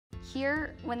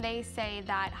Here, when they say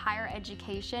that higher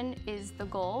education is the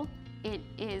goal, it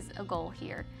is a goal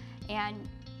here. And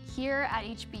here at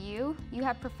HBU, you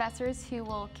have professors who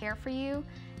will care for you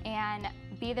and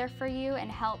be there for you and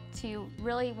help to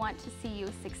really want to see you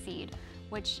succeed,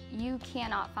 which you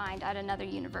cannot find at another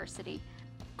university.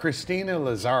 Kristina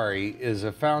Lazzari is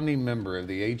a founding member of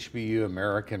the HBU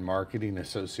American Marketing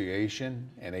Association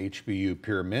and HBU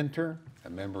Peer Mentor, a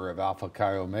member of Alpha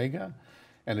Chi Omega,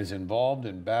 and is involved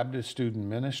in Baptist Student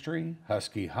Ministry,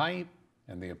 Husky Hype,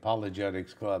 and the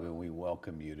Apologetics Club, and we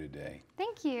welcome you today.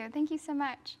 Thank you. Thank you so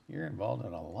much. You're involved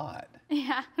in a lot.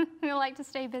 Yeah, we like to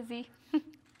stay busy.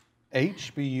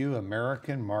 HBU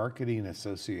American Marketing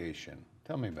Association.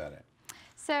 Tell me about it.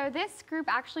 So this group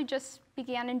actually just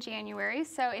began in January.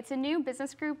 So it's a new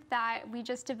business group that we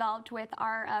just developed with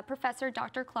our professor,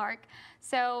 Dr. Clark.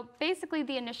 So basically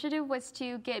the initiative was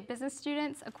to get business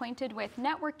students acquainted with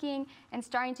networking and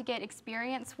starting to get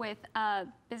experience with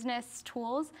business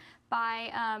tools by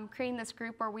creating this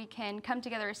group where we can come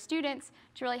together as students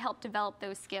to really help develop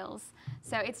those skills.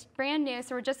 So it's brand new,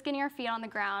 so we're just getting our feet on the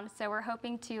ground. So we're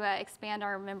hoping to expand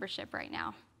our membership right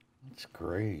now. That's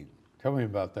great. Tell me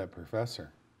about that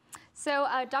professor. So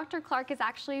Dr. Clark is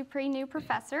actually a pretty new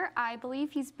professor. I believe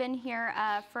he's been here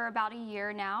for about a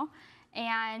year now.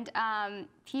 And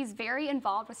he's very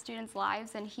involved with students'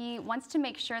 lives, and he wants to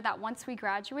make sure that once we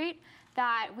graduate,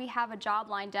 that we have a job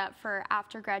lined up for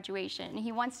after graduation. And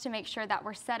he wants to make sure that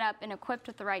we're set up and equipped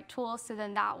with the right tools, so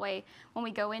then that way, when we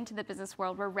go into the business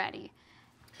world, we're ready.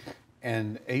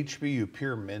 And HBU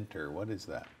Peer Mentor, what is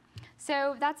that?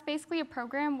 So that's basically a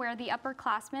program where the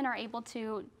upperclassmen are able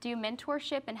to do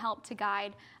mentorship and help to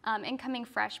guide incoming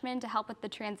freshmen to help with the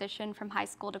transition from high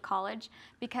school to college,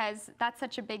 because that's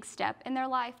such a big step in their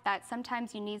life that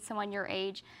sometimes you need someone your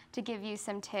age to give you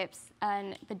some tips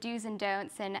on the do's and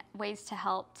don'ts and ways to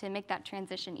help to make that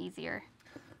transition easier.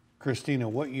 Kristina,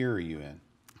 what year are you in?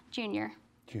 Junior.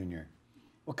 Junior.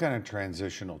 What kind of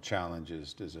transitional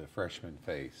challenges does a freshman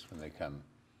face when they come?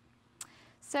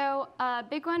 So a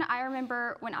big one I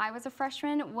remember when I was a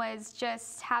freshman was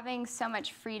just having so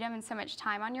much freedom and so much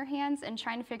time on your hands and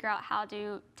trying to figure out how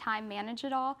to time manage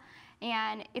it all.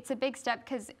 And it's a big step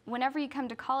because whenever you come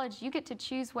to college, you get to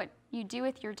choose what you do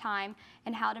with your time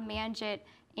and how to manage it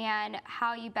and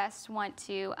how you best want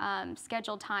to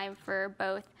schedule time for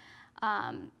both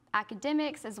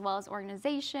academics as well as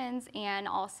organizations and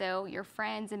also your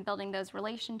friends and building those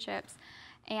relationships.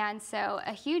 And so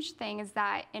a huge thing is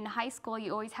that in high school,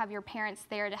 you always have your parents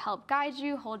there to help guide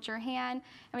you, hold your hand.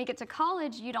 And when you get to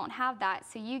college, you don't have that.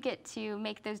 So you get to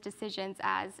make those decisions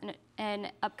as an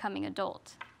upcoming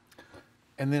adult.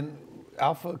 And then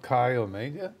Alpha Chi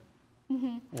Omega?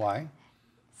 Mm-hmm. Why?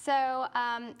 So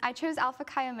I chose Alpha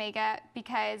Chi Omega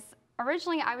because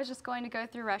originally I was just going to go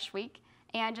through Rush Week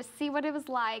and just see what it was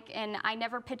like. And I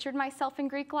never pictured myself in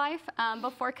Greek life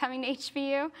before coming to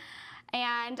HBU.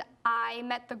 And I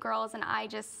met the girls and I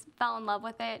just fell in love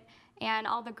with it. And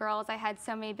all the girls I had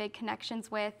so many big connections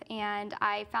with, and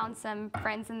I found some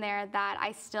friends in there that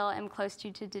I still am close to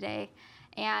today.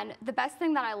 And the best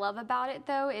thing that I love about it,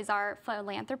 though, is our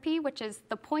philanthropy, which is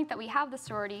the point that we have the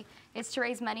sorority, is to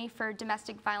raise money for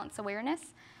domestic violence awareness.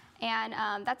 And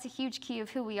that's a huge key of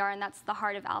who we are, and that's the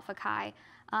heart of Alpha Chi,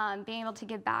 being able to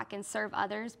give back and serve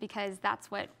others, because that's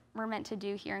what we're meant to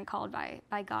do here and called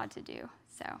by God to do.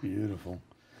 So beautiful.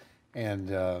 And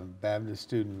Baptist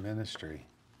Student Ministry,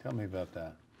 tell me about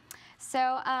that.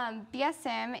 So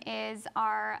BSM is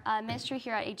our ministry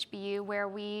here at HBU where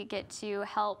we get to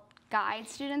help guide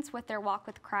students with their walk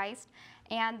with Christ.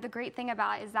 And the great thing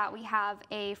about it is that we have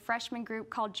a freshman group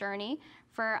called Journey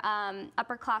for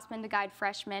upperclassmen to guide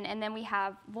freshmen. And then we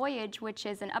have Voyage, which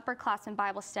is an upperclassmen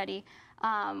Bible study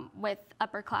with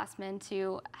upperclassmen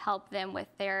to help them with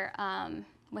their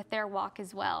walk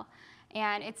as well.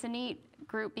 And it's a neat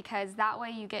group because that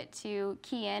way you get to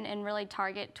key in and really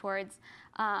target towards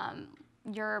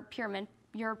your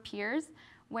peers,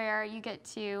 where you get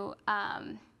to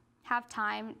have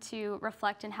time to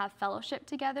reflect and have fellowship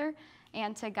together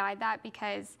and to guide that,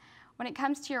 because when it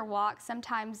comes to your walk,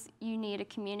 sometimes you need a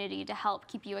community to help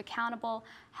keep you accountable,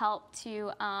 help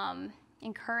to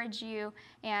encourage you,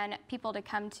 and people to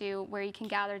come to where you can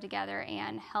gather together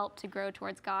and help to grow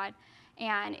towards God.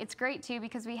 And it's great too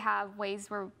because we have ways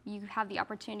where you have the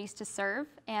opportunities to serve,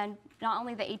 and not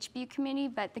only the HBU community,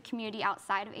 but the community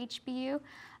outside of HBU.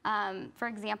 For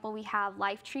example, we have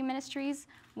Life Tree Ministries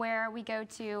where we go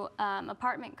to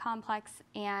apartment complex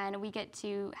and we get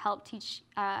to help teach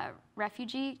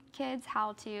refugee kids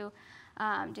how to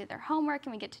do their homework,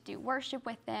 and we get to do worship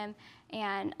with them.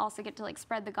 and also get to like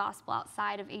spread the gospel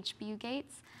outside of HBU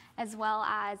gates, as well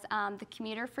as the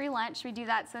commuter free lunch. We do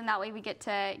that so that way we get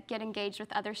to get engaged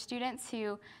with other students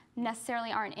who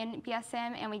necessarily aren't in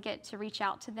BSM, and we get to reach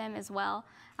out to them as well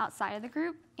outside of the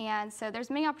group. And so there's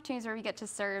many opportunities where we get to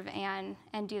serve and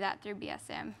do that through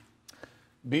BSM.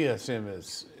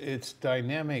 BSM it's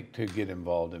dynamic to get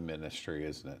involved in ministry,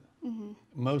 isn't it? Mm-hmm.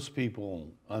 Most people,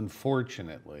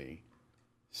 unfortunately,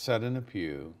 sit in a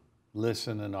pew,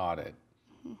 listen and audit,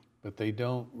 mm-hmm. but they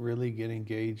don't really get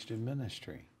engaged in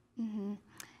ministry. Mm-hmm.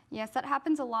 Yes, that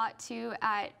happens a lot too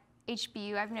at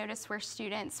HBU. I've noticed where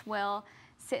students will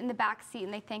sit in the back seat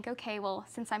and they think, okay, well,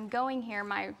 since I'm going here,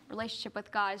 my relationship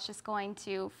with God is just going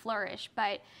to flourish.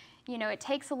 But, you know, it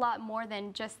takes a lot more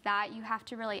than just that. You have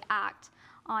to really act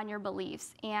on your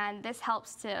beliefs. And this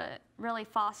helps to really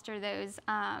foster those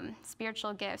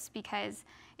spiritual gifts, because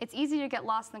it's easy to get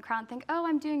lost in the crowd and think, oh,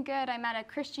 I'm doing good. I'm at a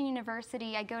Christian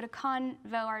university. I go to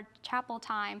Convo or chapel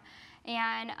time,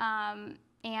 and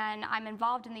I'm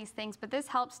involved in these things. But this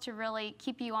helps to really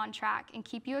keep you on track and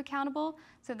keep you accountable,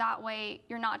 so that way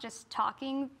you're not just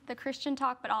talking the Christian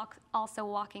talk, but also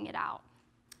walking it out.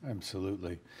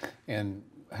 Absolutely. And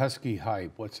Husky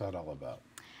Hype, what's that all about?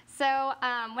 So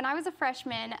when I was a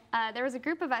freshman, there was a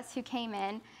group of us who came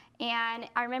in, and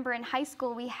I remember in high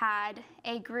school we had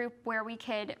a group where we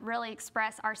could really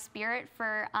express our spirit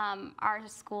for our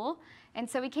school. And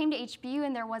so we came to HBU,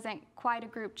 and there wasn't quite a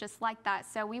group just like that.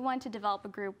 So we wanted to develop a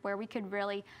group where we could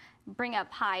really bring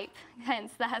up hype,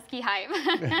 hence the Husky Hype,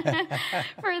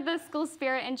 for the school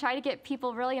spirit, and try to get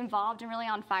people really involved and really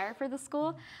on fire for the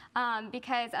school.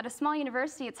 Because at a small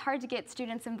university, it's hard to get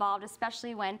students involved,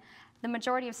 especially when the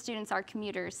majority of students are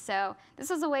commuters. So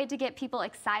this was a way to get people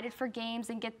excited for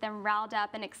games and get them riled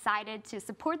up and excited to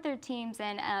support their teams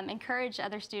and encourage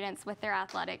other students with their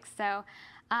athletics. So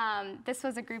this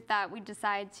was a group that we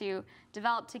decided to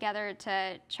develop together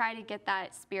to try to get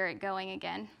that spirit going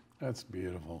again. That's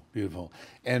beautiful, beautiful.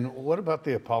 And what about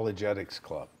the Apologetics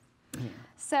Club?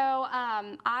 So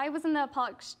I was in the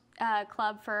Apologetics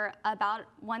Club for about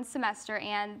one semester,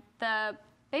 and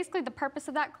basically the purpose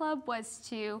of that club was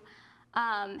to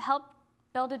help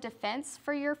build a defense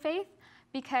for your faith,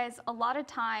 because a lot of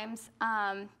times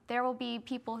there will be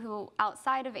people who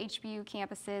outside of HBU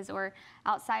campuses or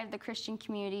outside of the Christian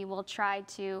community will try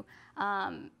to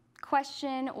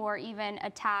question or even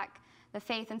attack the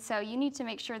faith. And so you need to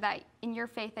make sure that in your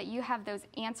faith that you have those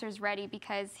answers ready,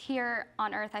 because here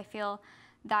on earth I feel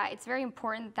that it's very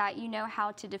important that you know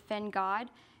how to defend God,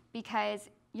 because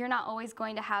you're not always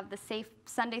going to have the safe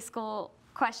Sunday school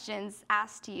questions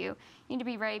asked to you. You need to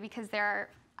be ready, because there are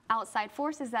outside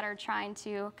forces that are trying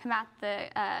to combat the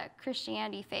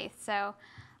Christianity faith. So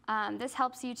this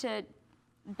helps you to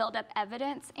build up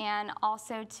evidence and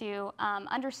also to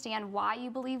understand why you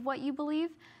believe what you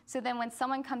believe. So then when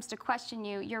someone comes to question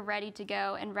you, you're ready to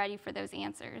go and ready for those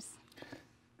answers.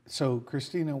 So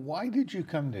Kristina, why did you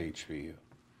come to HBU?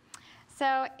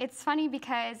 So it's funny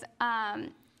because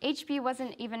HBU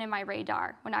wasn't even in my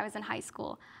radar when I was in high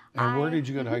school. And where did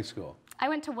you go to high school? I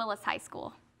went to Willis High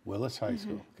School. Willis High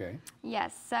School, okay.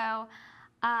 Yes, so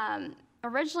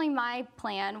originally my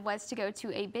plan was to go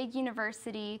to a big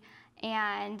university,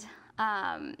 and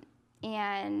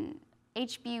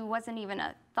HBU wasn't even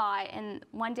a thought. And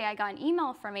one day I got an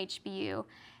email from HBU,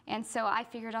 and so I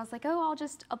figured, I was like, oh, I'll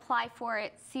just apply for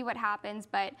it, see what happens,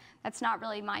 but that's not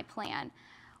really my plan.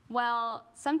 Well,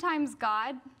 sometimes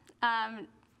God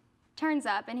turns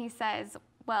up and he says,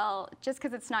 well, just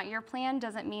because it's not your plan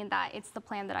doesn't mean that it's the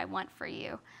plan that I want for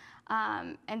you.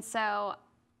 And so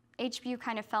HBU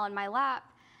kind of fell in my lap,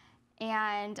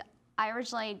 and I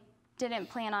originally didn't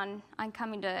plan on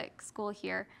coming to school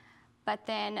here. But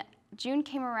then June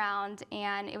came around,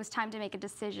 and it was time to make a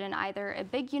decision, either a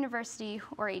big university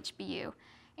or HBU.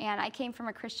 And I came from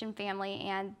a Christian family,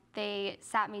 and they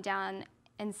sat me down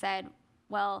and said,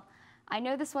 well, I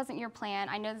know this wasn't your plan.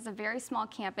 I know this is a very small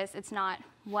campus. It's not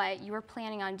what you were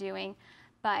planning on doing,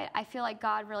 but I feel like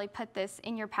God really put this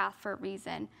in your path for a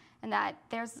reason, and that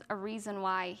there's a reason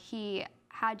why he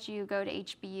had you go to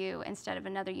HBU instead of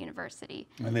another university.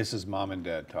 And this is mom and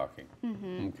dad talking.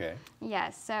 Mm-hmm. Okay.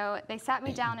 Yes, so they sat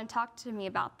me down and talked to me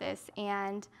about this,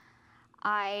 and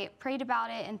I prayed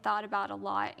about it and thought about it a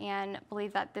lot, and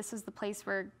believed that this was the place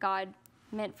where God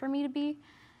meant for me to be.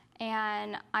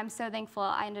 And I'm so thankful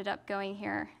I ended up going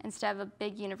here instead of a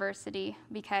big university,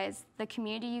 because the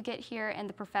community you get here and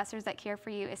the professors that care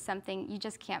for you is something you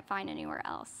just can't find anywhere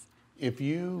else. If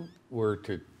you were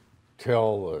to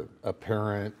tell a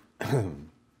parent,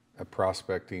 a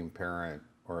prospecting parent,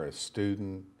 or a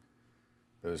student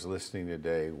that was listening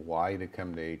today why to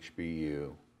come to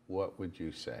HBU, what would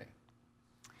you say?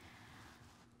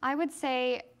 I would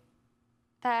say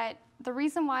that the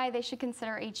reason why they should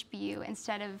consider HBU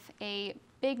instead of a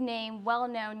big name,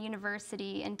 well-known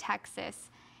university in Texas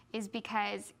is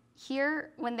because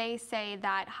here, when they say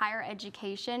that higher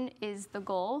education is the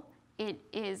goal, it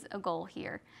is a goal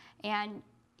here. And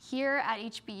here at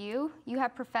HBU, you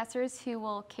have professors who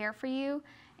will care for you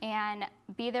and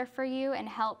be there for you and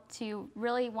help to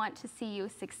really want to see you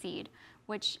succeed,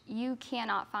 which you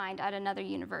cannot find at another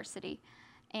university.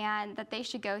 And that they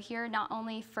should go here not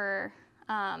only for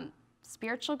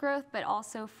spiritual growth, but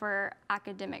also for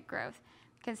academic growth.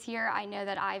 Because here I know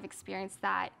that I've experienced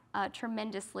that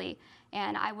tremendously,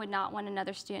 and I would not want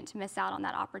another student to miss out on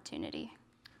that opportunity.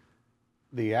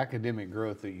 The academic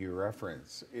growth that you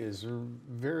reference is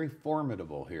very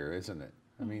formidable here, isn't it?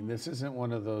 I mean, this isn't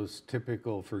one of those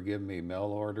typical, forgive me, mail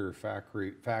order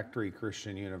factory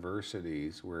Christian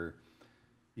universities where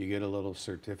you get a little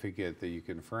certificate that you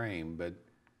can frame, but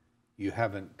you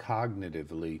haven't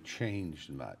cognitively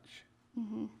changed much.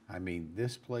 I mean,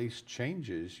 this place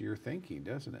changes your thinking,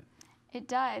 doesn't it? It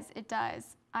does, it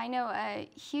does. I know a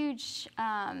huge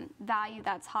value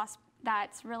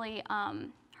that's really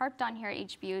harped on here at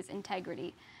HBU is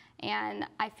integrity. And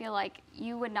I feel like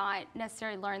you would not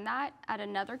necessarily learn that at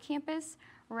another campus,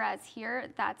 whereas here,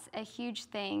 that's a huge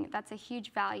thing, that's a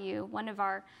huge value, one of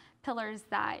our pillars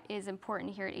that is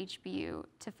important here at HBU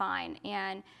to find.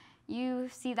 And you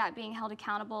see that being held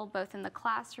accountable both in the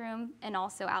classroom and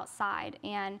also outside.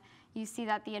 And you see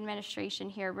that the administration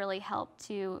here really helped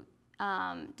to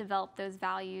develop those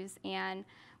values. And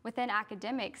within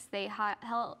academics, you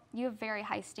have very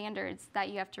high standards that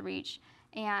you have to reach.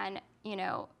 And, you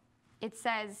know, it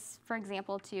says, for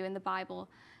example, too, in the Bible,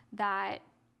 that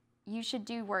you should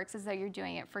do works as though you're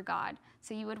doing it for God.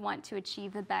 So you would want to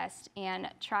achieve the best and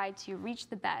try to reach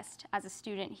the best as a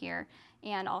student here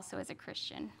and also as a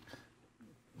Christian.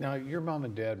 Now, your mom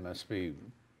and dad must be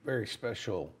very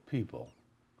special people.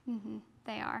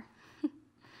 They are.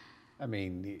 I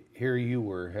mean, here you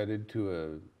were headed to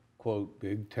a, quote,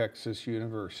 big Texas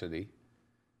university,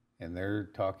 and they're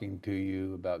talking to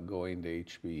you about going to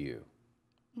HBU.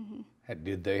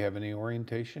 Did they have any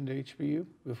orientation to HBU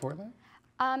before that?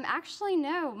 Actually,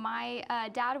 no. My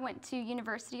dad went to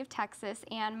University of Texas,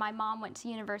 and my mom went to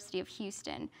University of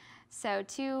Houston. So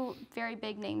two very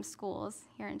big name schools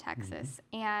here in Texas.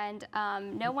 And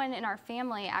no one in our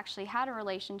family actually had a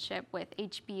relationship with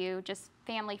HBU, just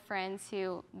family friends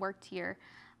who worked here.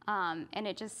 And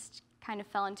it just kind of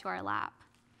fell into our lap.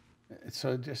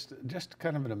 So just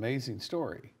kind of an amazing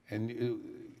story. And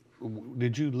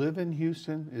did you live in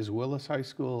Houston? Is Willis High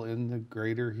School in the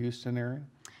greater Houston area?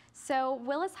 So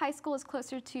Willis High School is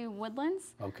closer to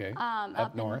Woodlands. Okay,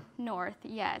 up north? North,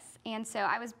 yes. And so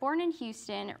I was born in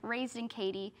Houston, raised in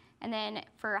Katy, and then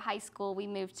for high school we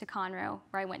moved to Conroe,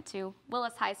 where I went to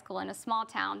Willis High School in a small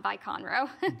town by Conroe.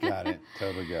 Got it,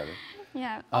 totally got it.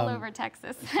 Yeah, all over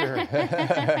Texas. Sure.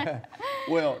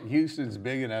 Well, Houston's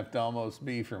big enough to almost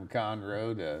be from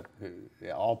Conroe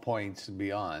to all points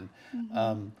beyond.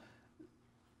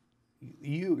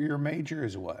 Your major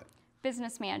is what?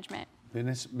 Business management.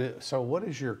 So what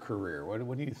is your career? What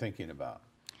are you thinking about?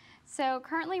 So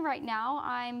currently right now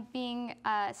I'm being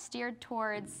steered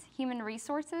towards human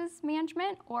resources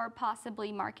management or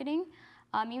possibly marketing.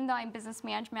 Even though I'm business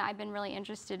management, I've been really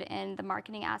interested in the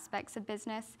marketing aspects of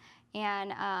business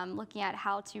and looking at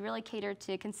how to really cater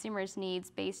to consumers' needs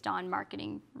based on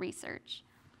marketing research.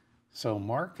 So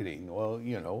marketing, well,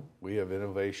 you know, we have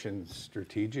innovation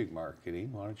strategic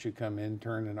marketing. Why don't you come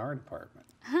intern in our department?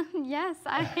 Yes,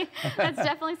 that's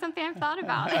definitely something I've thought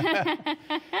about.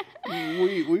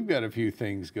 We've got a few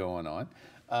things going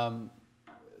on.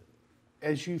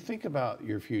 As you think about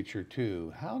your future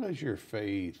too, how does your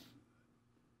faith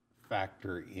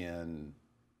factor in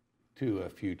to a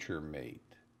future mate?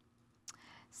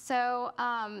 So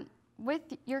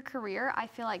with your career, I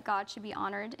feel like God should be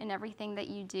honored in everything that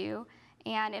you do,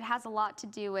 and it has a lot to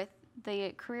do with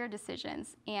the career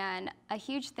decisions. And a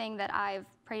huge thing that I've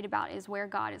prayed about is where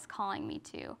God is calling me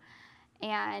to.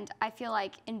 And I feel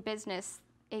like in business,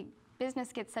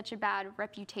 business gets such a bad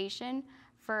reputation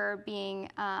for being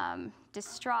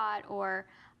distraught or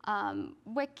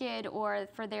wicked, or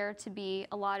for there to be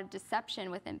a lot of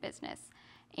deception within business.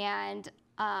 And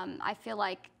I feel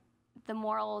like the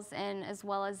morals and as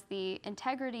well as the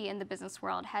integrity in the business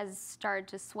world has started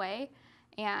to sway.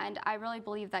 And I really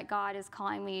believe that God is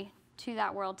calling me to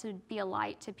that world to be a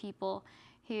light to people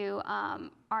who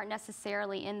aren't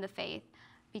necessarily in the faith,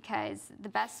 because the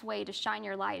best way to shine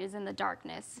your light is in the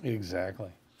darkness. Exactly.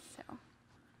 So.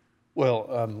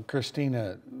 Well,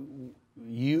 Kristina,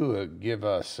 you give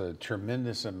us a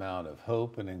tremendous amount of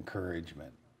hope and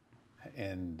encouragement.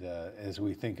 and as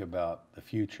we think about the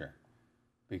future,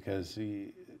 because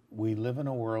we live in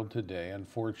a world today,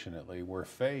 unfortunately, where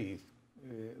faith,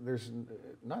 there's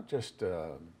not just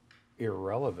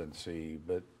irrelevancy,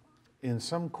 but in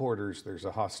some quarters there's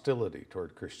a hostility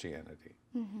toward Christianity.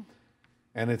 Mm-hmm.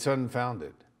 And it's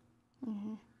unfounded.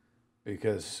 Mm-hmm.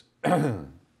 Because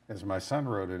as my son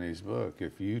wrote in his book,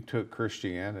 if you took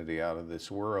Christianity out of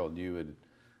this world, you would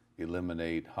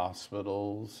eliminate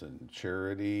hospitals and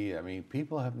charity. I mean,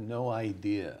 people have no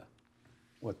idea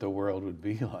what the world would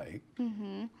be like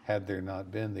had there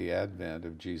not been the advent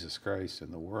of Jesus Christ in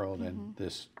the world and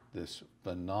this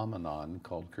phenomenon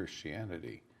called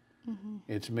Christianity.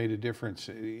 It's made a difference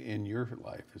in your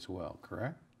life as well,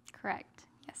 correct? Correct.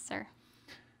 Yes, sir.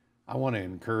 I want to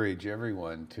encourage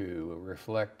everyone to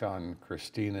reflect on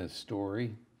Kristina's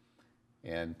story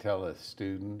and tell a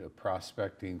student, a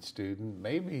prospecting student,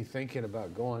 maybe thinking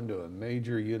about going to a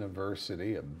major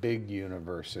university, a big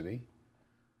university,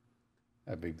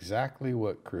 of exactly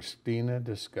what Kristina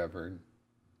discovered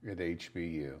at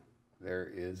HBU. There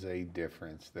is a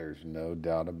difference. There's no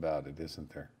doubt about it,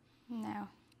 isn't there? No,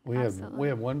 we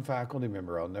have one faculty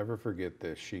member, I'll never forget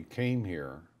this. She came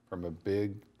here from a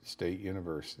big state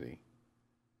university,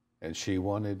 and she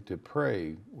wanted to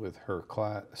pray with her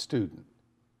student.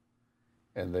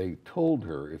 And they told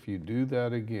her, if you do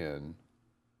that again,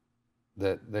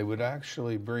 that they would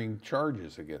actually bring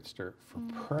charges against her for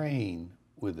praying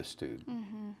with a student.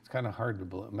 It's kind of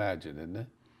hard to imagine, isn't it?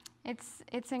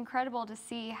 It's incredible to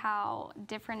see how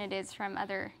different it is from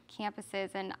other campuses,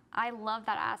 and I love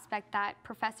that aspect that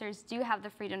professors do have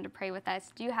the freedom to pray with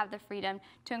us, do have the freedom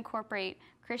to incorporate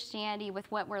Christianity with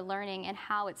what we're learning and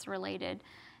how it's related.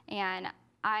 And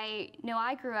I know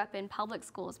I grew up in public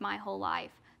schools my whole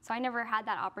life, so I never had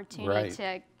that opportunity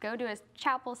to go to a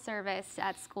chapel service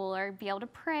at school or be able to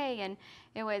pray, and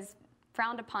it was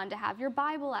frowned upon to have your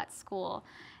Bible at school.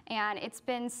 And it's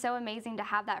been so amazing to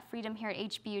have that freedom here at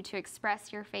HBU to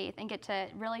express your faith and get to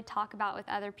really talk about with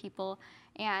other people.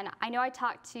 And I know I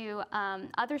talk to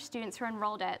other students who are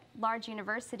enrolled at large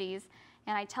universities,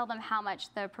 and I tell them how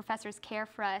much the professors care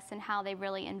for us and how they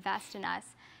really invest in us.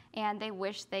 And they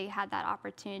wish they had that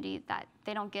opportunity that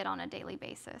they don't get on a daily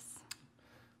basis.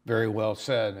 Very well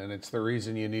said, and it's the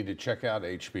reason you need to check out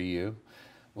HBU.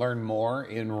 Learn more,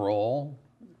 enroll.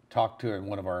 Talk to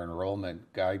one of our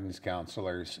enrollment guidance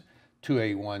counselors,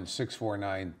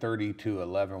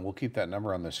 281-649-3211. We'll keep that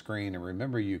number on the screen. And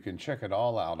remember, you can check it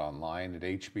all out online at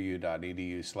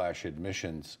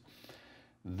hbu.edu/admissions.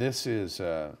 This is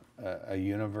a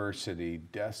university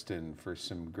destined for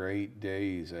some great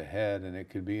days ahead, and it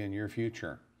could be in your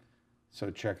future.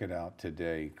 So check it out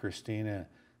today. Kristina,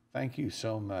 thank you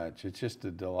so much. It's just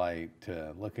a delight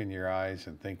to look in your eyes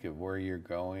and think of where you're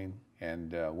going.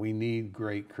 And we need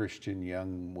great Christian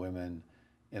young women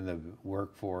in the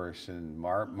workforce, and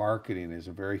marketing is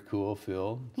a very cool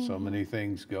field. So many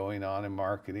things going on in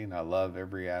marketing. I love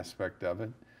every aspect of it,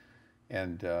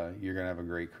 and you're going to have a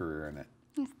great career in it.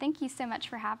 Thank you so much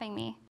for having me.